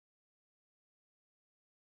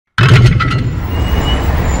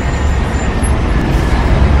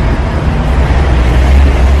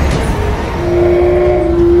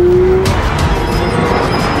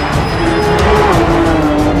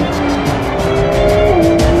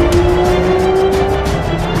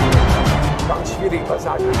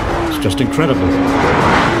just incredible.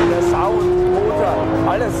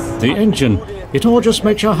 The engine, it all just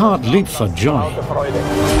makes your heart leap for joy.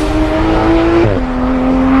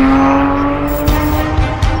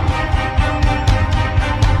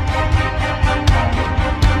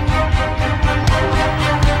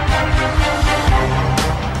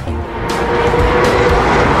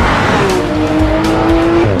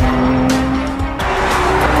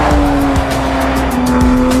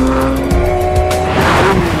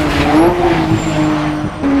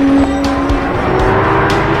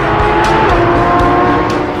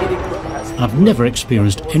 I've never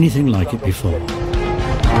experienced anything like it before.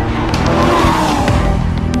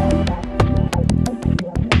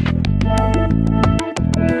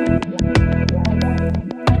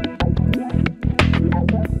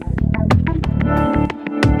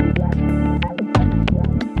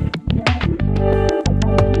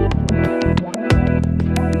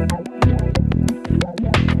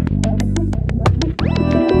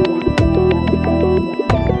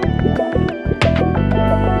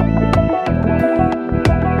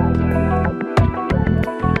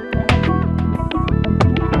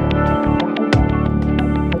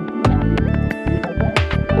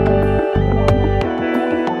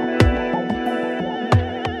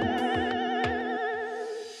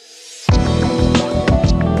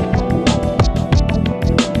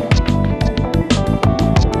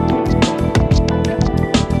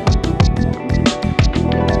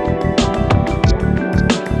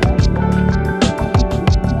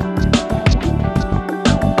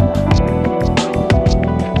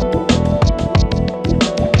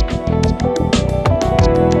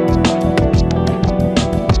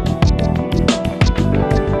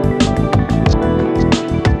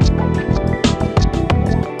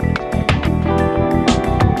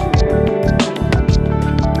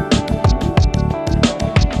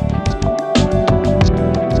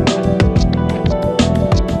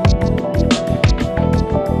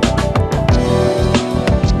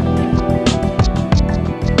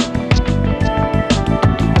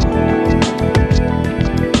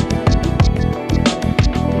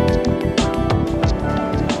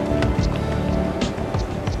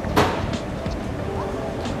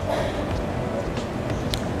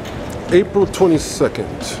 April 22nd,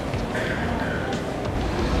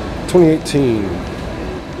 2018,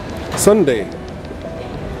 Sunday.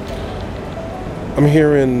 I'm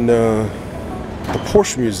here in the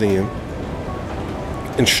Porsche Museum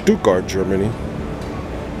in Stuttgart, Germany,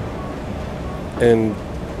 and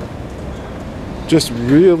just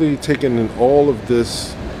really taking in all of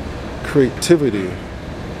this creativity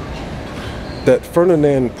that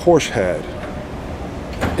Ferdinand Porsche had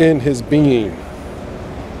in his being.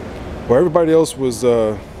 Where everybody else was,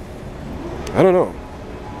 I don't know,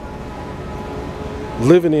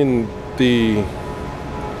 living in the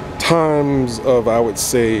times of, I would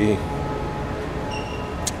say,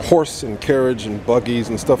 horse and carriage and buggies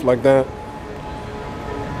and stuff like that.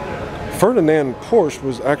 Ferdinand Porsche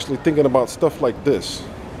was actually thinking about stuff like this.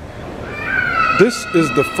 This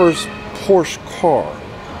is the first Porsche car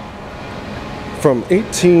from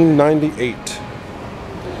 1898.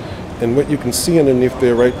 And what you can see underneath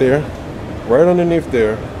there, right underneath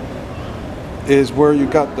there, is where you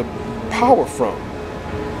got the power from.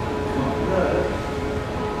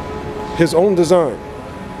 His own design.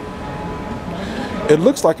 It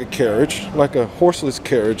looks like a carriage, like a horseless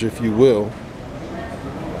carriage, if you will.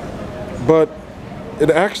 But it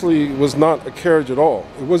actually was not a carriage at all.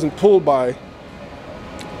 It wasn't pulled by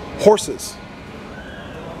horses.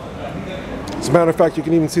 As a matter of fact, you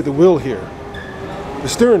can even see the wheel here, the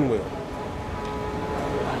steering wheel.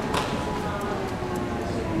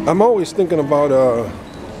 I'm always thinking about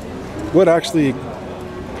what actually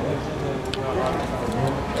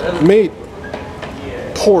made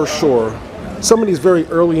Porsche or some of these very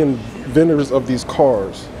early inventors of these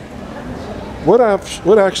cars. What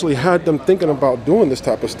actually had them thinking about doing this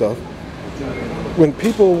type of stuff when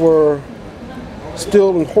people were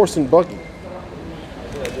still in horse and buggy?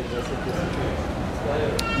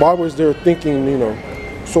 Why was their thinking, you know,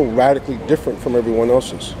 so radically different from everyone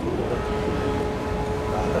else's?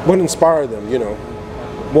 What inspired them, you know,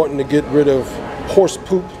 wanting to get rid of horse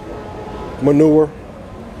poop, manure,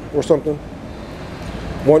 or something?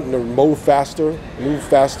 Wanting to move faster,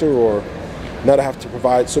 or not have to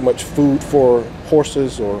provide so much food for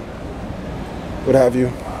horses or what have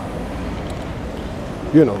you?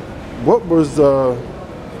 You know, what was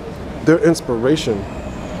their inspiration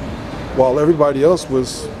while everybody else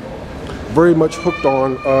was very much hooked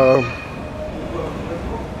on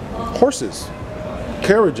horses,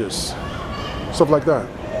 carriages, stuff like that?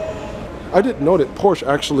 I didn't know that Porsche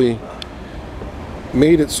actually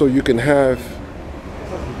made it so you can have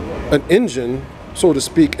an engine, so to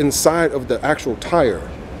speak, inside of the actual tire.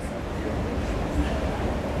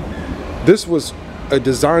 This was a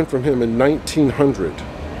design from him in 1900.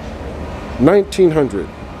 1900.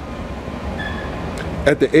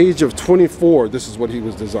 At the age of 24, this is what he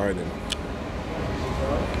was designing.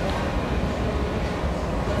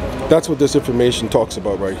 That's what this information talks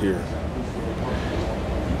about right here.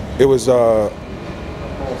 It was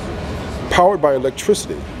powered by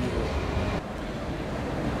electricity.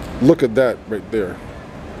 Look at that right there.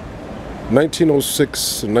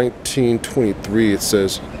 1906 to 1923, it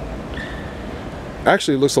says.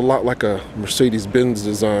 Actually, it looks a lot like a Mercedes-Benz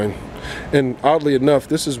design. And oddly enough,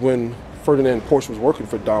 this is when Ferdinand Porsche was working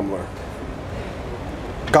for Daimler.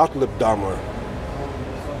 Gottlieb Daimler.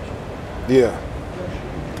 Yeah.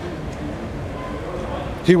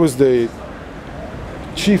 He was the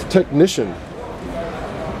chief technician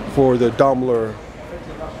for the Daimler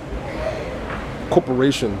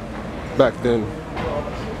Corporation back then.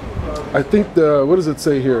 I think what does it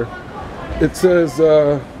say here? It says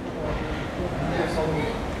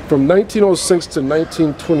from 1906 to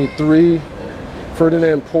 1923,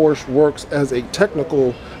 Ferdinand Porsche works as a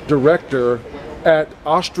technical director at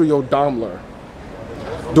Austria Daimler.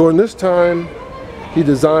 During this time, he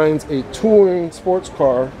designs a touring sports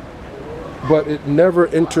car, but it never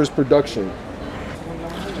enters production.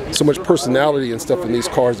 So much personality and stuff in these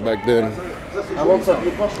cars back then.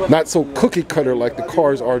 Not so cookie cutter like the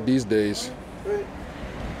cars are these days.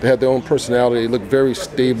 They had their own personality. They look very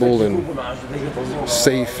stable and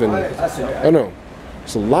safe, and I don't know.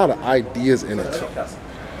 There's a lot of ideas in it.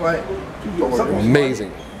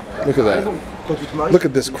 Amazing. Look at that. Look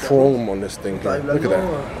at this chrome on this thing here. Look at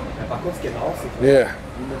that. Yeah,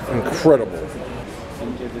 incredible.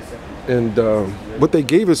 And what they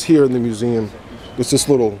gave us here in the museum was this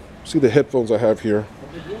little, see the headphones I have here?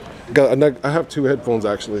 I have two headphones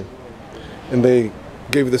actually. And they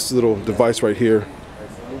gave this little device right here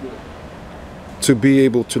to be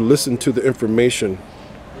able to listen to the information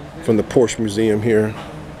from the Porsche Museum here.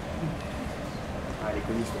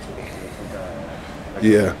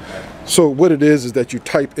 Yeah. So what it is that you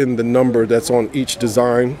type in the number that's on each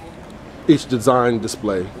design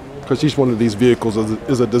display, because each one of these vehicles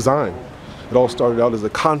is a design. It all started out as a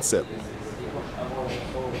concept.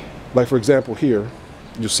 Like for example here,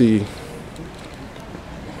 you see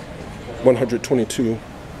 122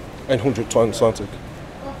 120,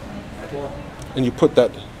 and you put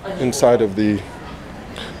that inside of the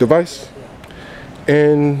device,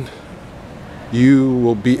 and you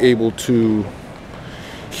will be able to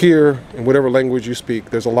hear in whatever language you speak.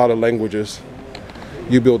 There's a lot of languages.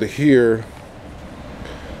 You'll be able to hear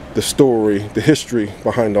the story, the history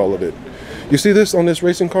behind all of it. You see this on this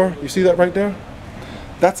racing car? You see that right there?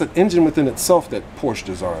 That's an engine within itself that Porsche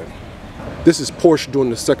designed. This is Porsche during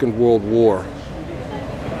the Second World War.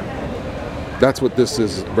 That's what this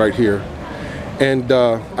is right here. And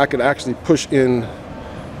I could actually push in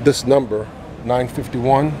this number,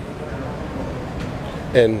 951,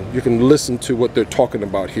 and you can listen to what they're talking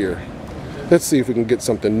about here. Let's see if we can get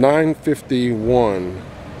something. 951.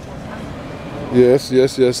 Yes,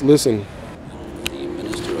 yes, yes, listen. The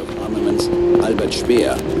Minister of Armaments, Albert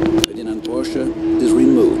Speer, Ferdinand Porsche, is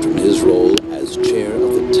removed from his role as chair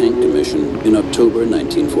of the Tank Commission in October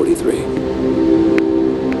 1943.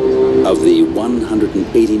 Of the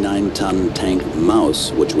 189-ton tank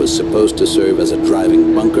Maus, which was supposed to serve as a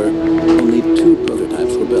driving bunker, only 2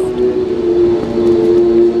 prototypes were built.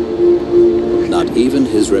 Not even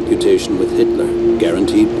his reputation with Hitler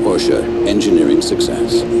guaranteed Porsche engineering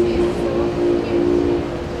success.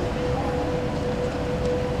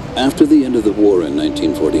 After the end of the war in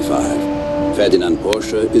 1945, Ferdinand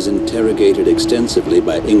Porsche is interrogated extensively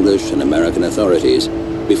by English and American authorities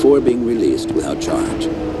before being released without charge.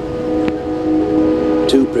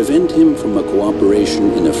 To prevent him from a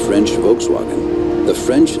cooperation in a French Volkswagen, the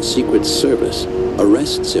French Secret Service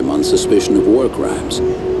arrests him on suspicion of war crimes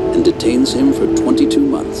and detains him for 22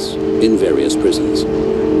 months in various prisons.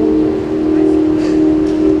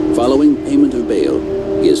 Following payment of bail,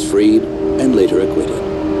 he is freed and later acquitted.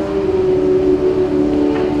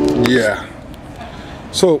 Yeah.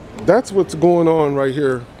 So that's what's going on right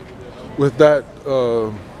here with that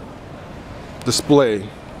display.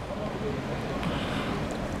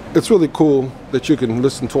 It's really cool that you can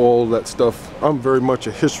listen to all that stuff. I'm very much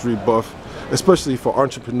a history buff, especially for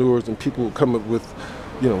entrepreneurs and people who come up with,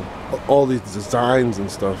 you know, all these designs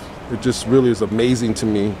and stuff. It just really is amazing to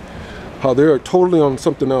me how they're totally on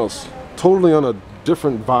something else, totally on a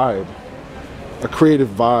different vibe, a creative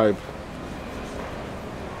vibe.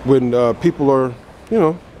 When people are, you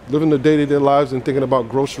know, living their day-to-day lives and thinking about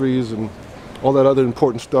groceries and all that other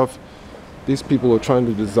important stuff. These people are trying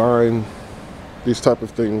to design these type of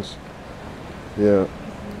things. Yeah.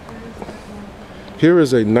 Here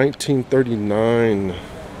is a 1939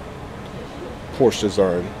 Porsche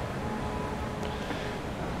design.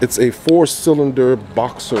 It's a 4-cylinder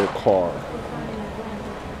boxer car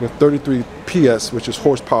with 33 PS, which is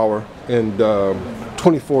horsepower, and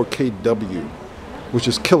 24 kW, which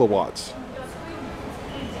is kilowatts.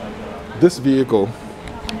 This vehicle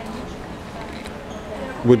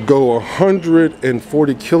would go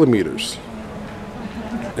 140 kilometers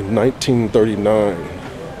in 1939.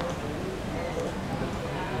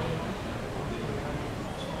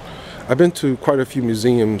 I've been to quite a few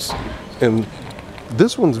museums, and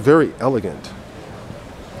this one's very elegant.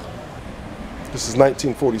 This is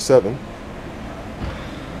 1947.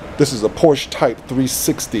 This is a Porsche Type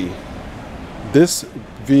 360. This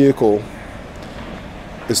vehicle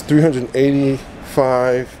is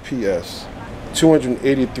 385 PS,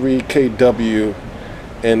 283 kW,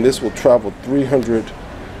 and this will travel 300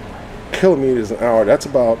 kilometers an hour. That's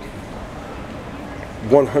about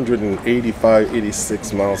 185,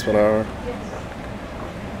 86 miles per hour.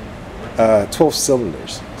 12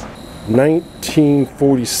 cylinders.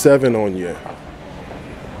 1947 on you.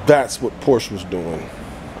 That's what Porsche was doing.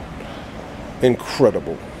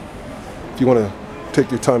 Incredible. If you want to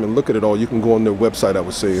take your time and look at it all, you can go on their website, I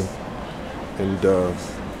would say, and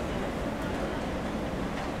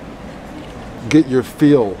get your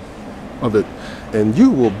feel of it. And you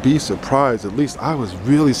will be surprised, at least I was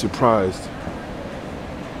really surprised,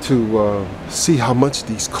 to see how much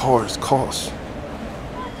these cars cost.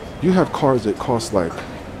 You have cars that cost like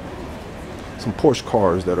some Porsche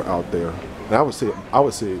cars that are out there, and I would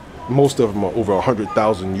say most of them are over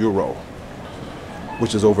 100,000 euro,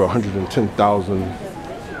 which is over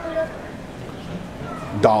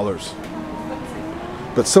 $110,000.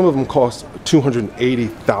 But some of them cost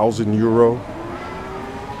 280,000 euro.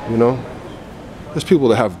 You know, there's people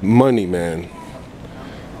that have money, man.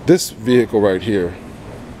 This vehicle right here,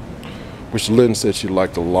 which Lynn said she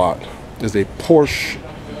liked a lot, is a Porsche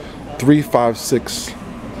 356,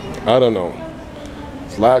 I don't know,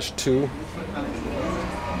 /2,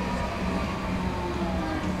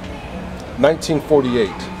 1948,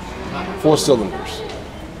 4 cylinders.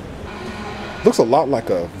 Looks a lot like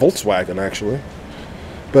a Volkswagen, actually.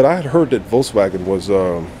 But I had heard that Volkswagen was,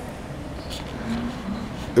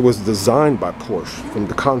 it was designed by Porsche, from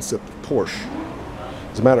the concept of Porsche.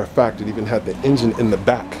 As a matter of fact, it even had the engine in the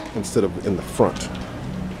back instead of in the front.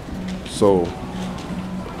 So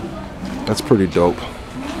that's pretty dope.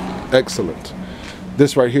 Excellent.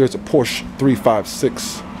 This right here is a Porsche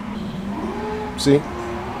 356. See?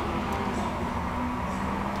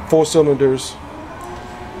 4 cylinders,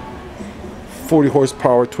 40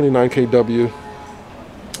 horsepower, 29 kW,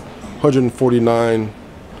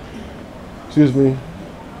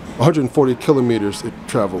 140 kilometers it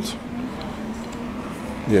traveled.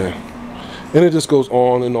 Yeah. And it just goes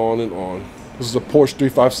on and on and on. This is a Porsche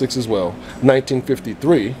 356 as well,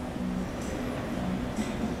 1953.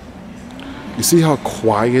 You see how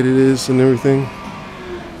quiet it is and everything?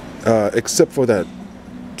 Except for that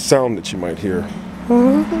sound that you might hear.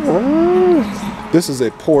 This is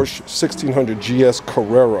a Porsche 1600 GS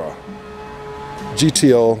Carrera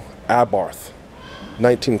GTL Abarth,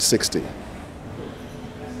 1960.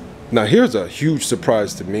 Now here's a huge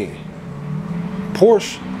surprise to me.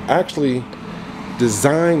 Porsche actually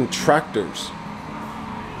designed tractors.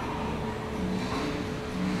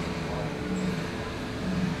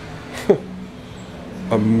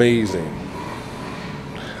 Amazing.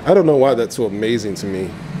 I don't know why that's so amazing to me,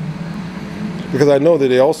 because I know that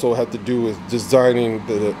they also have to do with designing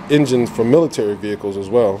the engines for military vehicles as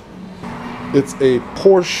well. It's a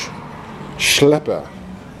Porsche Schlepper,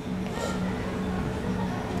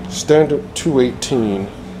 standard 218,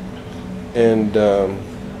 and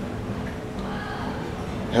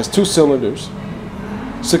has 2 cylinders,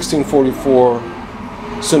 1644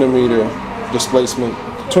 centimeter displacement,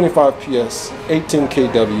 25 PS, 18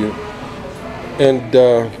 kW, and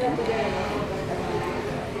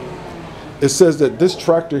it says that this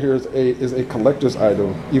tractor here is a collector's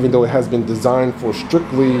item, even though it has been designed for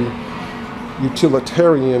strictly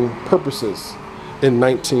utilitarian purposes in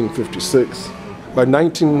 1956. By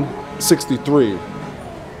 1963,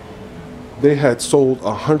 they had sold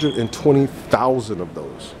 120,000 of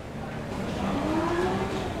those.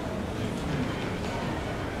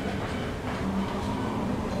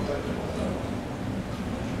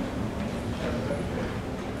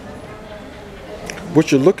 What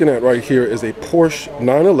you're looking at right here is a Porsche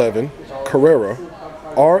 911 Carrera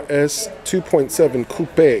RS 2.7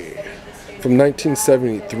 Coupe from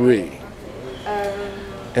 1973.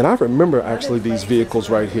 And I remember actually these vehicles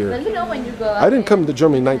right here. I didn't come to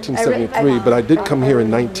Germany in 1973, but I did come here in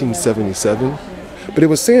 1977. But it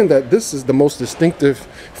was saying that this is the most distinctive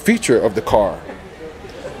feature of the car.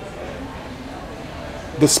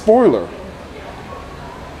 The spoiler.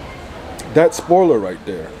 That spoiler right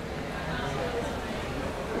there.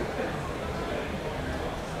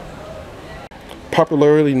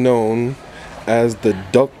 Popularly known as the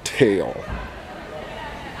ducktail.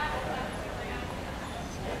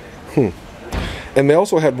 And they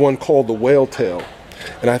also had one called the whale tail,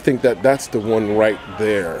 and I think that that's the one right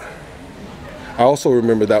there. I also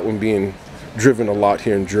remember that one being driven a lot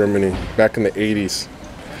here in Germany back in the 80s.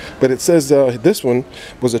 But it says this one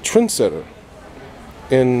was a trendsetter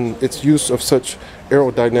in its use of such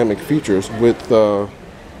aerodynamic features with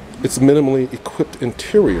its minimally equipped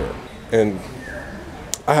interior. And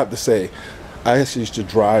I have to say, I actually used to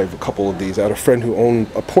drive a couple of these. I had a friend who owned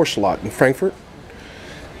a Porsche lot in Frankfurt.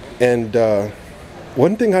 And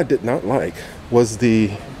one thing I did not like was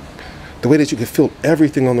the way that you could feel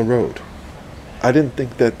everything on the road. I didn't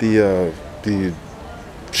think that the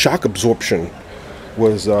shock absorption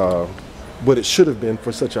was what it should have been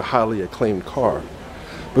for such a highly acclaimed car.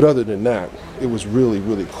 But other than that, it was really,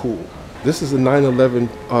 really cool. This is a 911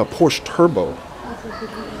 Porsche Turbo.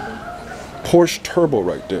 Porsche Turbo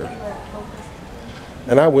right there.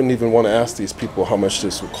 And I wouldn't even want to ask these people how much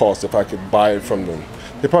this would cost if I could buy it from them.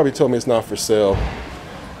 They probably tell me it's not for sale.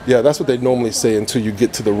 Yeah, that's what they normally say until you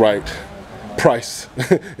get to the right price,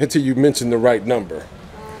 until you mention the right number.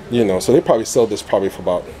 You know, so they probably sell this probably for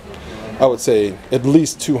about, I would say, at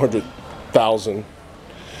least $200,000,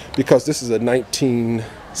 because this is a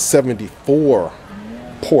 1974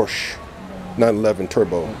 Porsche 911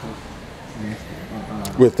 Turbo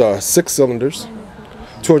with 6 cylinders,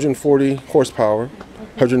 240 horsepower,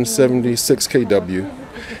 176 kW,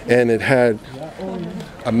 and it had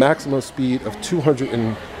a maximum speed of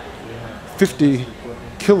 250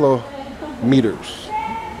 kilometers.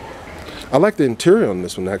 I like the interior on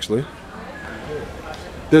this one actually.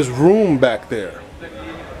 There's room back there.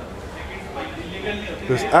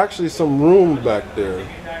 There's actually some room back there.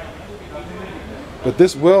 But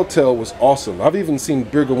this whale tail was awesome. I've even seen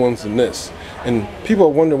bigger ones than this. And people are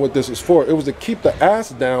wondering what this is for. It was to keep the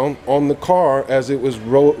ass down on the car as it was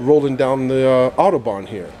rolling down the Autobahn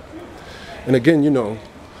here. And again, you know,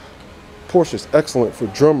 Porsche is excellent for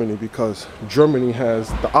Germany because Germany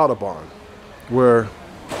has the Autobahn, where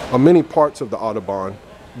on many parts of the Autobahn,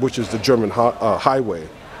 which is the German highway,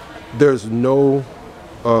 there's no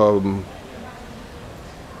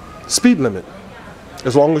speed limit.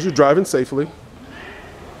 As long as you're driving safely,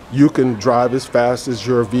 you can drive as fast as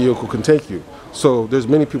your vehicle can take you. So there's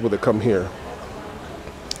many people that come here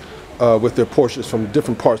with their Porsches from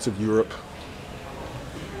different parts of Europe.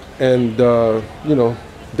 And, you know,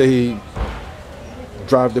 they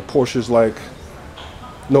drive their Porsches like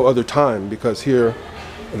no other time, because here,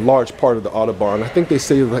 a large part of the Autobahn, I think they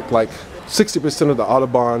say like 60% of the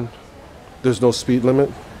Autobahn, there's no speed limit.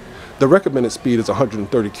 The recommended speed is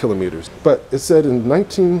 130 kilometers. But it said in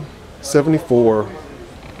 1974,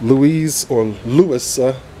 Louise,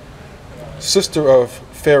 sister of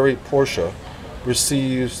Ferry Porsche,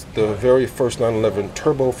 receives the very first 911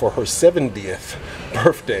 Turbo for her 70th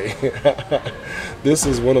birthday. This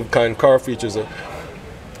is one of a kind car, features a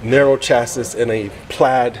narrow chassis and a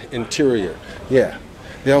plaid interior. Yeah,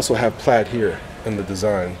 they also have plaid here in the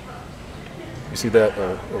design. You see that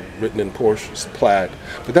written in Porsche, it's plaid.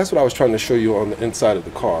 But that's what I was trying to show you on the inside of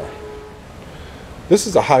the car. This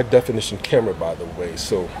is a high definition camera, by the way,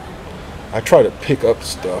 so I try to pick up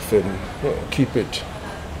stuff and, you know, keep it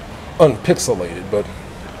unpixelated, but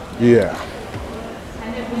yeah.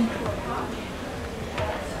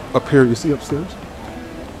 Up here, you see upstairs?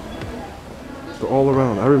 They're all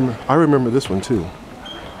around. I remember this one too.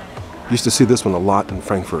 Used to see this one a lot in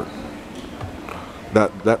Frankfurt.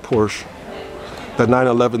 That Porsche, that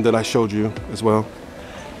 911 that I showed you as well,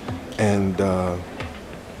 and the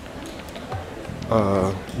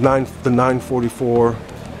 944.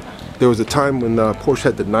 There was a time when Porsche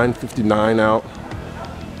had the 959 out.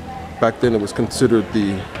 Back then it was considered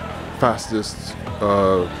the fastest,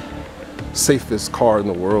 safest car in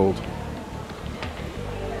the world.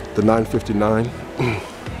 The 959.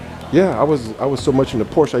 Yeah, I was so much into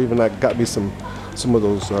Porsche, I even got me some of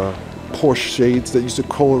those Porsche shades that used to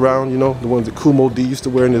curl around, you know, the ones that Kumo D used to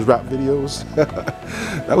wear in his rap videos.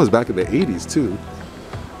 That was back in the 80s too.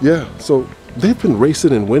 Yeah, so they've been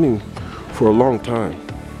racing and winning for a long time,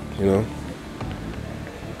 you know.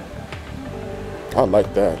 I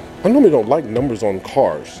like that. I normally don't like numbers on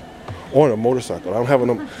cars or on a motorcycle. I don't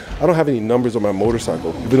have any numbers on my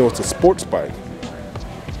motorcycle, even though it's a sports bike.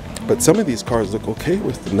 But some of these cars look okay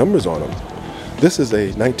with the numbers on them. This is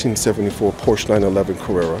a 1974 Porsche 911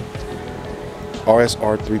 Carrera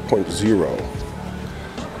RSR 3.0.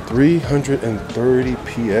 330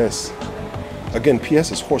 PS. Again,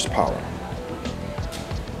 PS is horsepower.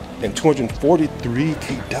 And 243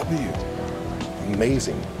 kW.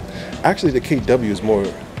 Amazing. Actually, the kW is more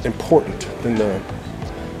important than the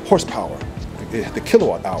horsepower, the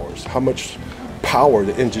kilowatt hours, how much power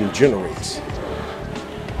the engine generates.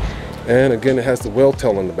 And again, it has the wheel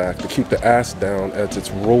tail on the back to keep the ass down as it's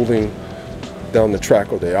rolling down the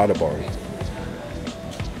track or the Autobahn.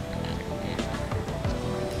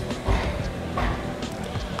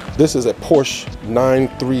 This is a Porsche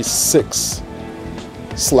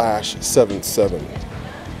 936/77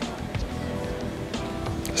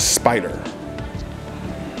 Spider.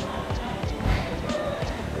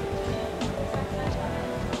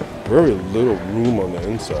 Very little room on the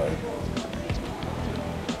inside.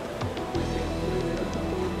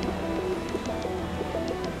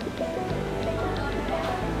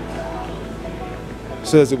 It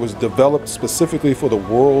says it was developed specifically for the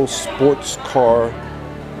World Sports Car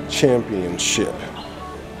Championship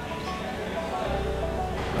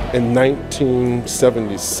in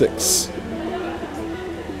 1976.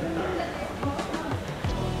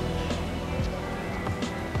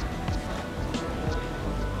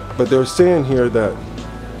 But they're saying here that,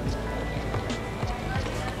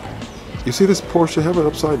 you see this Porsche, have it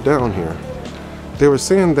upside down here. They were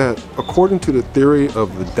saying that according to the theory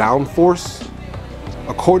of the downforce,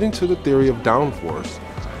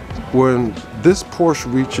 when this Porsche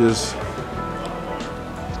reaches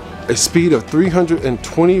a speed of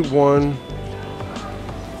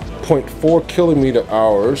 321.4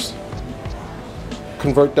 km/h,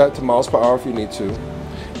 convert that to miles per hour if you need to,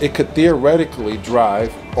 it could theoretically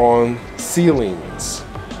drive on ceilings.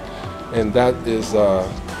 And that is the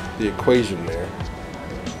equation there.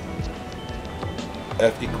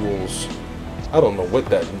 F equals, I don't know what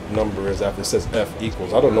that number is after it says F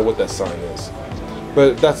equals. I don't know what that sign is.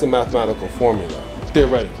 But that's a mathematical formula,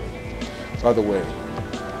 theoretically. By the way,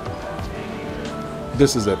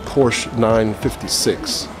 this is a Porsche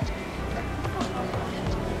 956.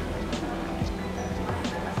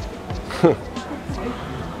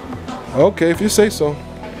 Okay, if you say so.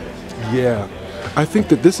 Yeah, I think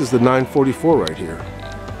that this is the 944 right here.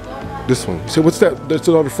 This one. So what's that? That's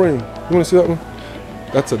another frame. You want to see that one?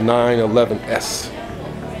 That's a 911S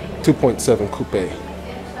 2.7 coupe.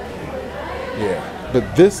 Yeah, but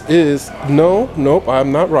this is, nope,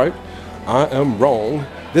 I'm not right. I am wrong.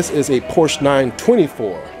 This is a Porsche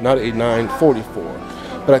 924, not a 944.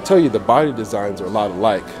 But I tell you, the body designs are a lot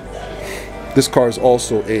alike. This car is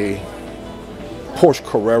also a Porsche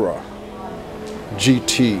Carrera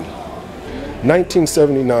GT,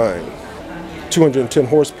 1979, 210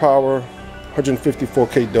 horsepower, 154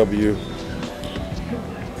 kW,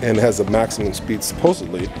 and it has a maximum speed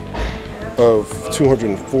supposedly of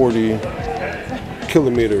 240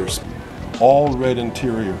 kilometers. All red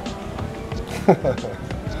interior.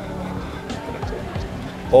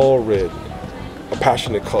 All red. A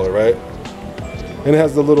passionate color, right? And it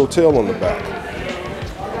has the little tail on the back.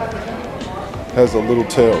 Has a little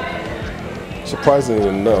tail. Surprisingly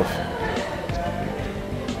enough.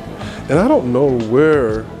 And I don't know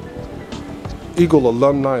where Eagle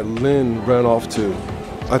alumni Lynn ran off to.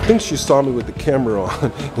 I think she saw me with the camera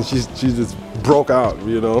on and she just broke out,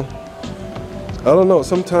 you know? I don't know,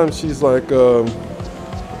 sometimes she's like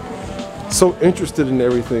so interested in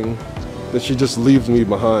everything that she just leaves me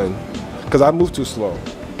behind. Because I move too slow.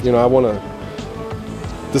 You know, I want to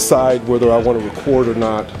decide whether I want to record or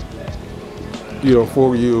not, you know,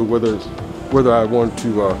 for you, whether I want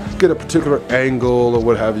to get a particular angle or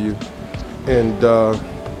what have you. And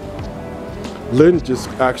Lynn just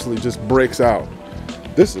actually just breaks out.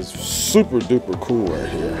 This is super duper cool right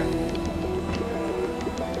here.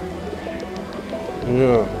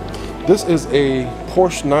 Yeah. This is a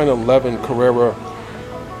Porsche 911 Carrera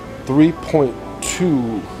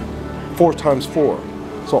 3.2 4x4.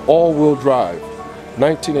 So all-wheel drive,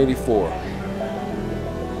 1984.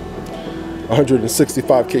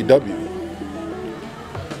 165 kW.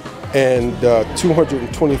 And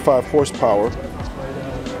 225 horsepower.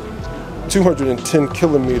 210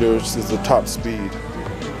 kilometers is the top speed.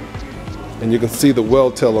 And you can see the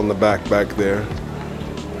wheel tail on the back there.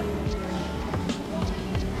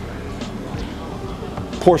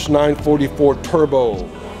 Porsche 944 Turbo.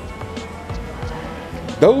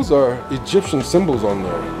 Those are Egyptian symbols on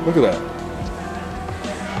there. Look at that.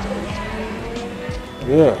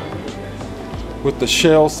 Yeah. with the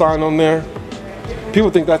Shell sign on there. People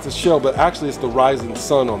think that's a shell, but actually it's the rising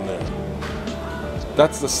sun on there.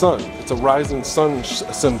 That's the sun. It's a rising sun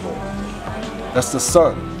symbol. That's the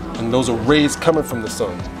sun, and those are rays coming from the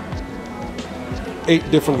sun. 8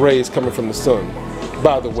 different rays coming from the sun,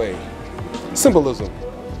 by the way. Symbolism.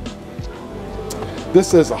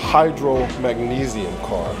 This is a hydro-magnesium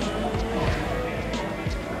car.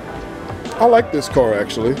 I like this car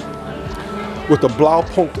actually. With the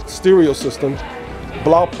Blaupunkt stereo system.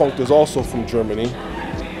 Blaupunkt is also from Germany.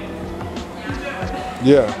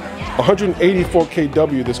 Yeah, 184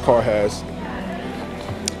 kW this car has,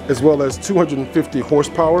 as well as 250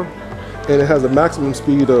 horsepower, and it has a maximum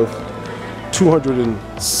speed of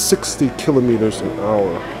 260 kilometers an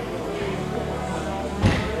hour.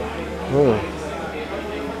 Oh.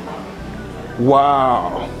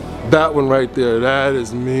 Wow, that one right there, that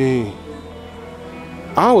is me.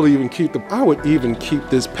 I would even keep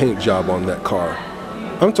this paint job on that car.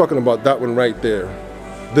 I'm talking about that one right there.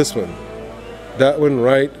 This one. That one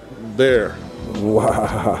right there.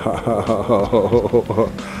 Wow.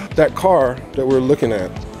 That car that we're looking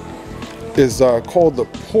at is called the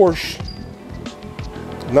Porsche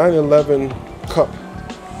 911 Cup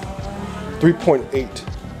 3.8.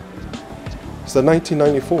 It's a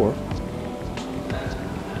 1994.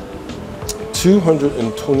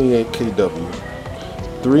 228 kW.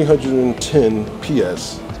 310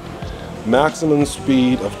 PS. Maximum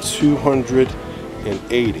speed of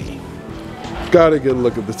 280. Gotta get a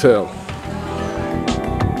look at the tail.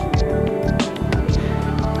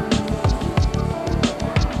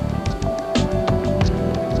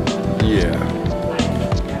 Yeah.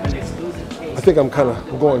 I think I'm kind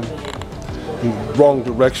of going in the wrong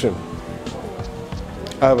direction.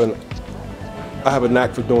 I have a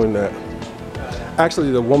knack for doing that.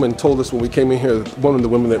 Actually, the woman told us when we came in here, one of the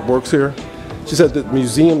women that works here, she said that the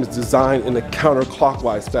museum is designed in a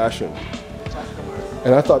counterclockwise fashion.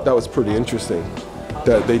 And I thought that was pretty interesting,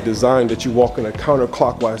 that they designed that you walk in a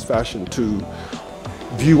counterclockwise fashion to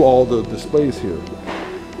view all the displays here.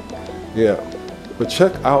 Yeah, but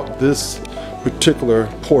check out this particular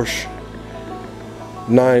Porsche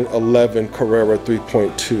 911 Carrera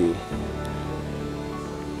 3.2.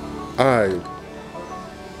 I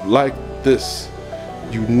like this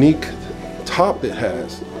unique top it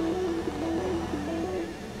has.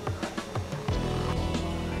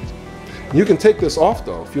 You can take this off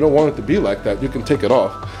though. If you don't want it to be like that, you can take it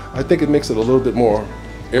off. I think it makes it a little bit more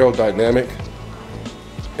aerodynamic,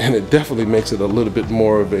 and it definitely makes it a little bit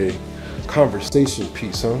more of a conversation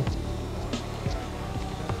piece, huh?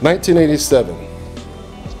 1987,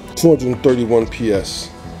 231 PS,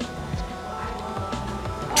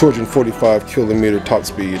 245 kilometer top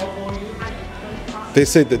speed. They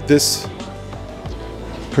say that this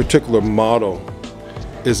particular model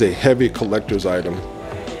is a heavy collector's item.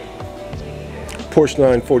 Porsche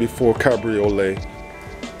 944 Cabriolet.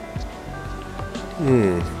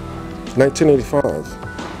 1985.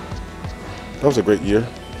 That was a great year.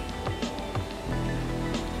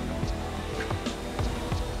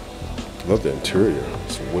 Love the interior.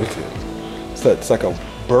 It's wicked. It's like a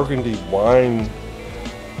burgundy wine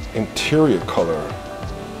interior color.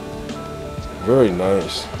 Very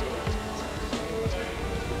nice.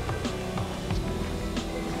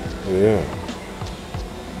 Yeah.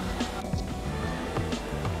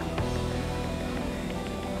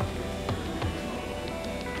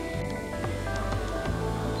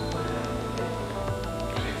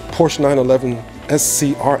 Porsche 911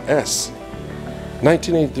 SCRS,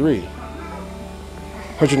 1983,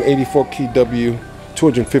 184 kW,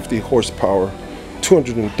 250 horsepower,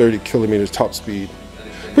 230 kilometers top speed,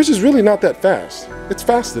 which is really not that fast. It's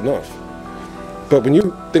fast enough. But when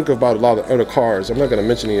you think about a lot of other cars, I'm not going to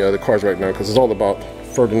mention any other cars right now because it's all about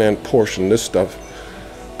Ferdinand Porsche and this stuff.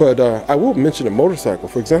 But I will mention a motorcycle.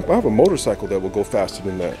 For example, I have a motorcycle that will go faster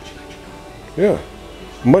than that. Yeah,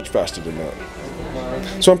 much faster than that.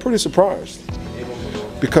 So I'm pretty surprised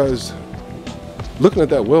because looking at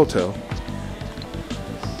that wheel tail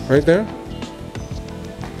right there,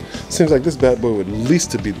 seems like this bad boy would at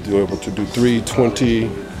least be able to do 320,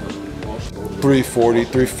 340,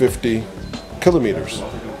 350 kilometers.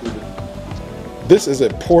 This is a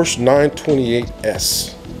Porsche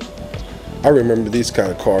 928S. I remember these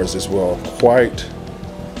kind of cars as well, quite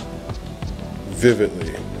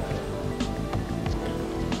vividly.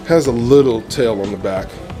 Has a little tail on the back.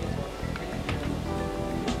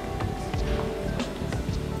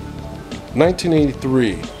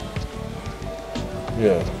 $1983.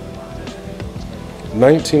 Yeah.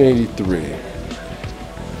 1983.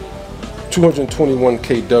 221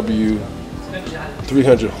 kW,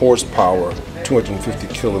 300 horsepower, 250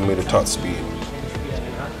 kilometer top speed.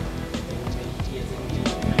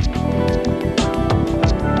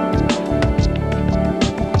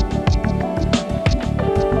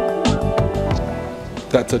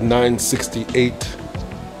 That's a 968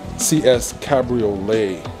 CS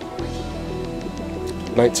Cabriolet.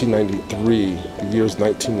 1993. The year's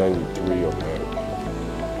 1993 on that.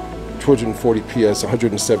 240 PS,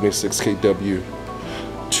 176 kW,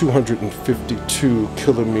 252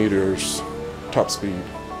 kilometers top speed.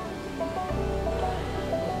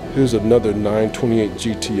 Here's another 928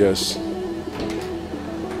 GTS.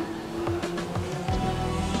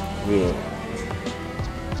 Yeah.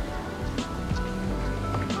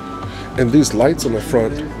 And these lights on the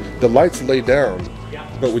front, the lights lay down,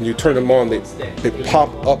 but when you turn them on, they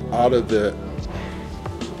pop up out of the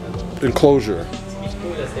enclosure.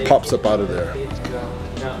 Pops up out of there.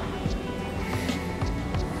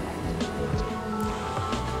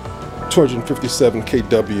 $257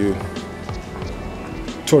 kW,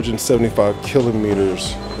 275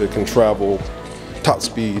 kilometers. They can travel top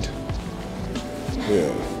speed.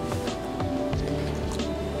 Yeah.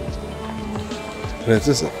 And it's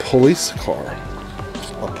just a police car,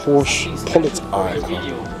 a Porsche Pulitz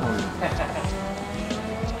icon.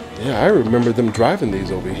 Yeah, I remember them driving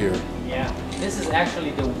these over here. Yeah, this is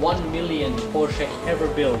actually the 1 millionth Porsche ever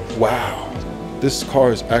built. Wow, this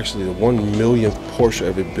car is actually the 1 millionth Porsche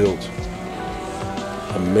ever built.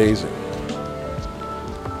 Amazing.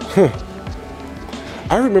 Huh.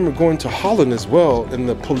 I remember going to Holland as well, and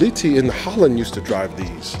the Politi in Holland used to drive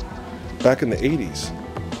these back in the 80s.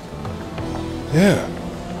 Yeah.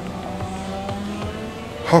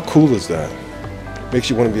 How cool is that? Makes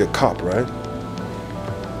you want to be a cop, right?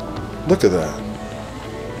 Look at that.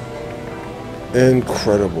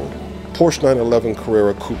 Incredible. Porsche 911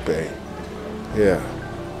 Carrera Coupe. Yeah.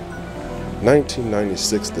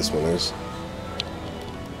 1996 this one is.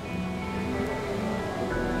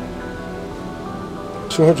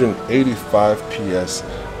 $285 PS,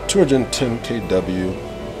 210 kW.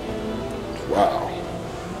 Wow.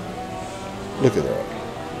 Look at that.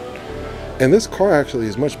 And this car actually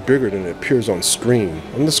is much bigger than it appears on screen.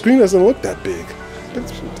 And the screen doesn't look that big. It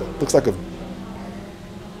looks like a...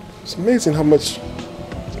 It's amazing how much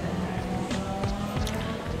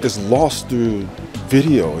is lost through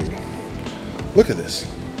videoing. Look at this.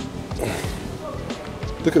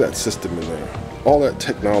 Look at that system in there. All that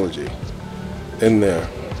technology in there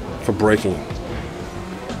for braking.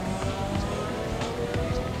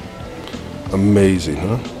 Amazing,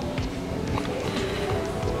 huh?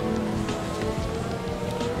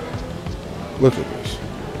 Look at this.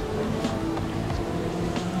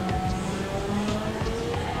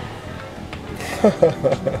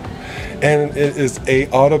 And it is a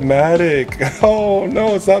automatic. Oh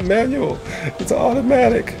no, it's not manual. It's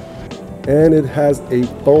automatic. And it has a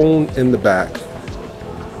phone in the back.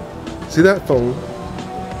 See that phone?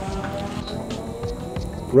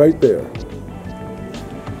 Right there.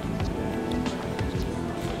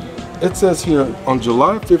 It says here, on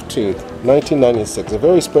July 15th, 1996, a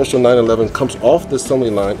very special 911 comes off the assembly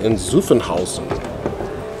line in Zuffenhausen.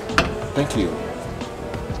 Thank you.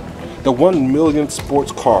 The 1 millionth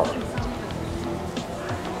sports car.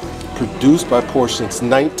 Produced by Porsche since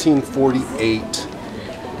 1948.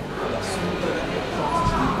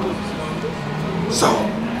 So,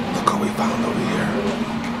 look what we found over here.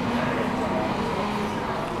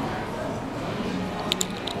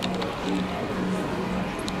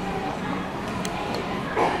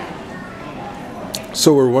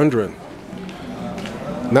 So we're wondering,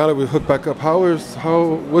 now that we've hooked back up,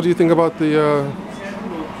 what do you think about the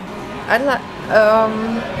I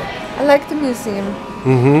like the museum.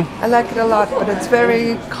 I like it a lot, but it's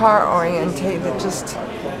very car orientated, just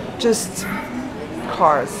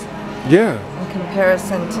cars. Yeah. In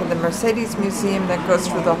comparison to the Mercedes Museum that goes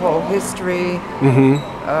through the whole history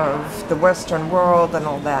of the Western world and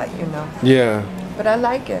all that, you know. Yeah. But I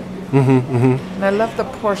like it. And I love the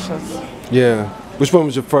Porsches. Yeah. Which one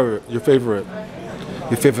was your favorite? Your favorite?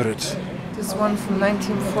 This one from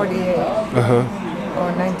 1948.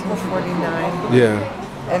 Or 1949. Yeah.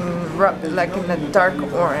 And like in the dark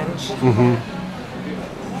orange.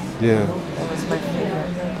 Yeah. That was my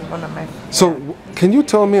favorite. One of my favorites. So, can you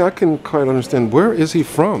tell me, I can quite understand, where is he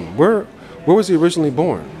from? Where was he originally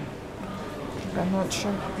born? I'm not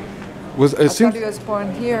sure. I thought he was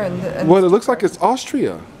born here. Well, it looks like it's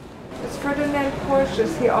Austria. Is Ferdinand Porsche,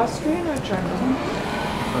 is he Austrian or German?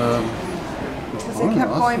 Because he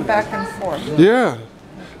kept going back and forth. Yeah.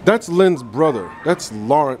 That's Lynn's brother. That's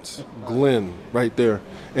Lawrence Glynn right there.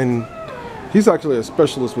 And he's actually a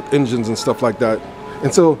specialist with engines and stuff like that.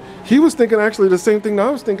 And so he was thinking actually the same thing I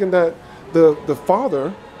was thinking, that the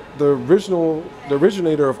father, the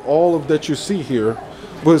originator of all of that you see here,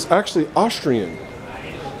 was actually Austrian.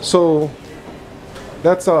 So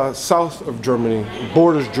that's south of Germany,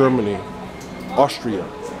 borders Germany, Austria.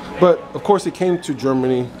 But of course, he came to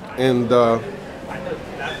Germany, and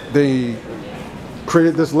they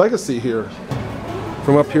created this legacy here.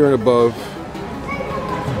 From up here and above,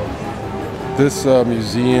 this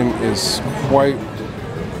museum is quite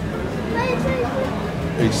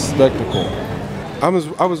a spectacle. I was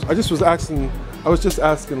just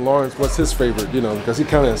asking Lawrence what's his favorite, you know, because he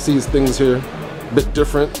kind of sees things here a bit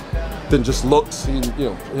different than just looks. You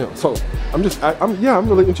know. So I'm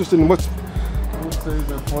really interested in what's. I would say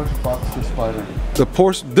the Porsche Boxster Spider. The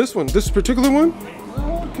Porsche, this particular one?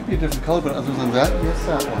 Well, it could be a different color, but other than that, yes,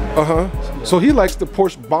 that one. So he likes the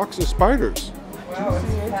Porsche Boxster Spiders. Wow, it's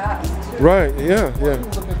fast. Right, yeah. Look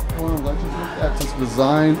at the one legend, that's its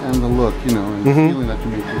design and the look, you know, and the feeling that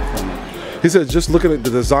you make from it. He said just looking at the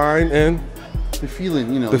design and the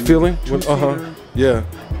feeling, you know. the feeling? Yeah.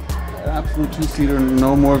 Absolute two-seater,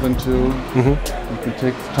 no more than two. You can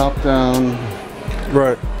take the top down.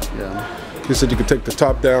 Right. Yeah. He said you can take the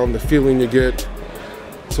top down, the feeling you get.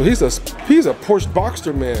 So he's a Porsche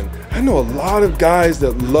Boxster man. I know a lot of guys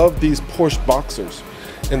that love these Porsche Boxers.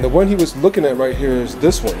 And the one he was looking at right here is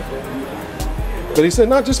this one. But he said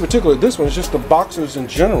not just particularly this one, it's just the Boxers in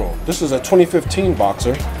general. This is a 2015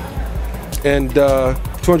 Boxer. And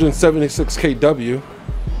 276 kW,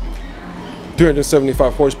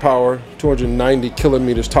 375 horsepower, 290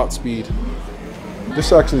 kilometers top speed.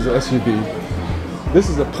 This actually is an SUV. This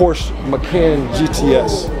is a Porsche Macan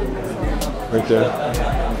GTS right there.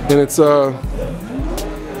 And it's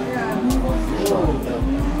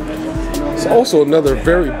also another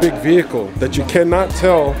very big vehicle that you cannot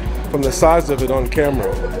tell from the size of it on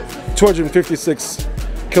camera. 256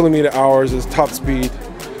 kilometer hours is top speed,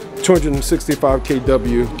 265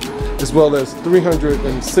 kW, as well as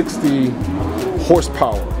 360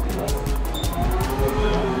 horsepower.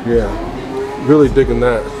 Yeah, really digging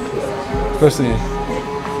that. Especially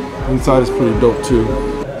inside is pretty dope too.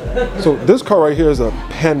 So this car right here is a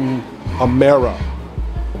Panamera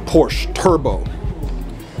Porsche Turbo.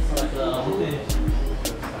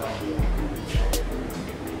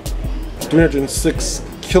 .306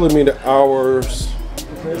 kilometer hours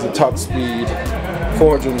is the top speed,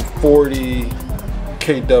 440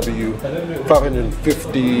 kW,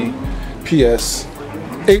 550 PS,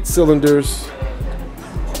 8 cylinders,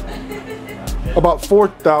 about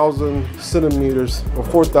 4,000 centimeters or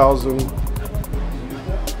 4,000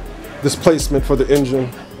 displacement for the engine.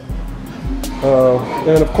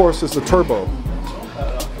 And of course it's a turbo.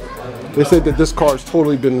 They say that this car has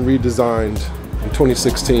totally been redesigned in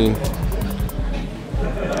 2016.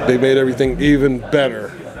 They made everything even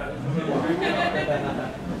better.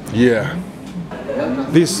 Yeah.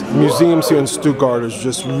 These museums here in Stuttgart is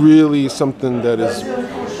just really something that is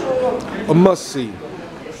a must-see.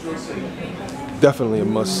 Definitely a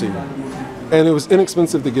must-see. And it was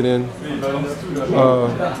inexpensive to get in.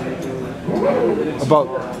 About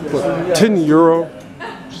what, 10 euro,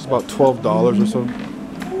 which is about $12 or so.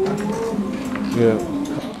 Yeah.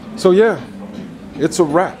 So yeah, it's a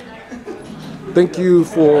wrap. Thank you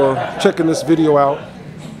for checking this video out,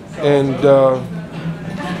 and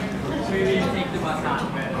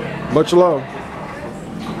much love.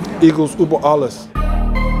 Eagles über alles.